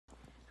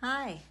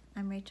Hi,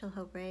 I'm Rachel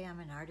Hobreigh. I'm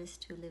an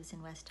artist who lives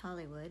in West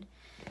Hollywood,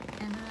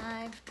 and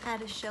I've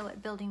had a show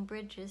at Building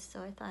Bridges,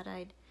 so I thought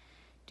I'd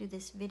do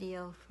this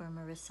video for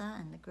Marissa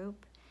and the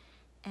group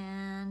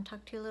and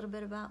talk to you a little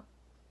bit about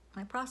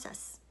my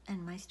process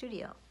and my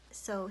studio.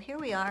 So here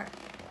we are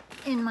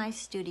in my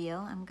studio.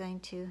 I'm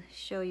going to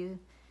show you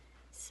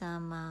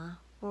some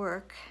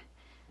work.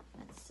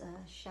 That's a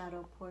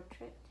shadow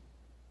portrait,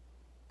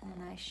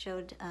 and I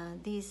showed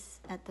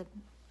these at the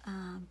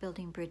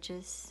Building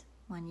Bridges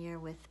one year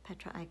with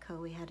Petra Aiko.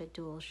 We had a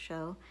dual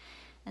show,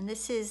 and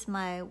this is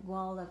my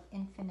wall of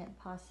infinite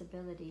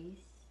possibilities.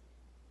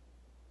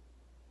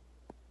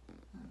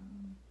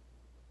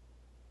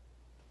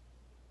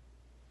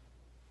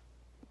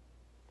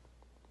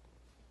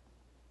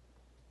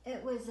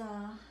 It was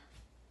a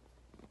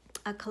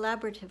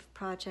collaborative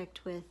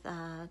project with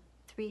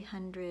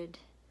 300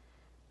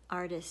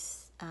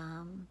 artists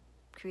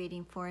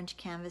creating 4-inch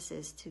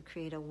canvases to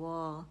create a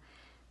wall.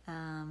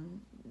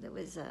 There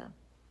was a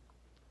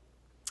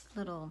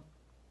little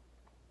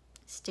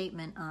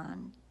statement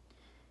on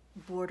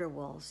border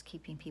walls,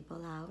 keeping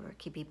people out or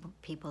keeping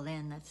people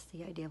in. That's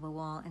the idea of a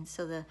wall. And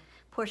so the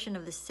portion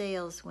of the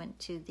sales went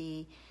to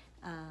the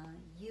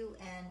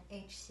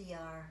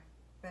UNHCR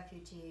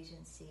refugee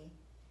agency.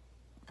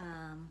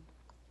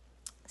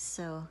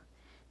 So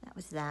that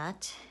was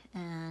that.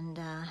 And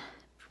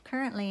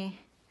currently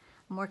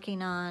I'm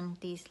working on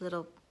these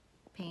little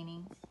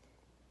paintings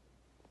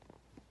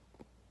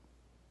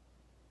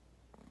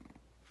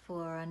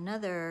for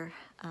another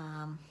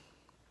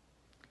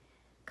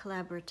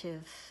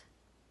collaborative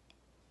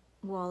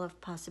wall of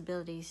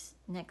possibilities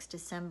next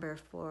December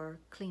for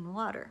clean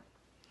water,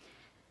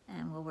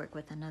 and we'll work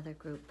with another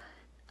group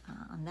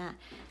on that.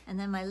 And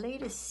then my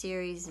latest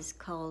series is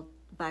called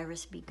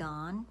Virus Be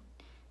Gone.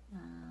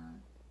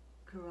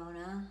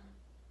 Corona,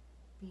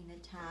 being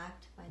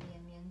attacked by the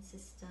immune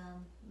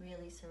system,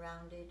 really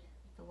surrounded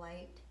with the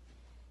white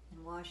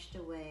and washed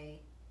away,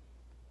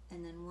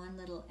 and then one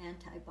little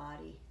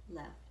antibody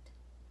left.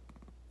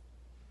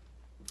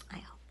 I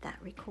hope that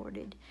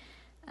recorded.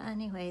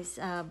 Anyways,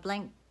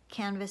 blank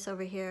canvas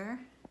over here,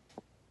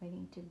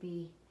 waiting to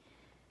be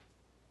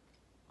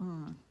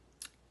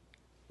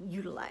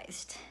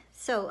utilized.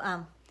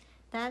 So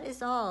that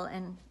is all.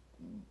 And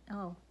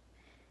oh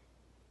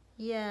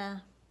yeah,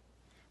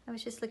 I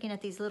was just looking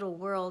at these little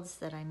worlds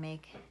that I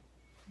make,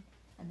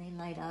 and they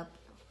light up,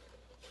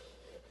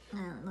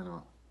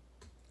 little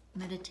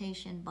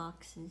meditation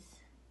boxes.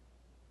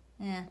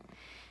 Yeah.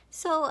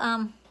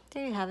 So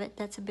there you have it.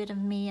 That's a bit of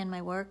me and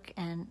my work,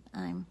 and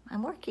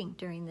I'm working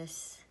during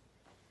this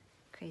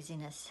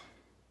craziness.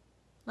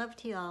 Love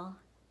to you all.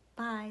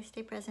 Bye.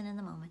 Stay present in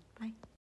the moment. Bye.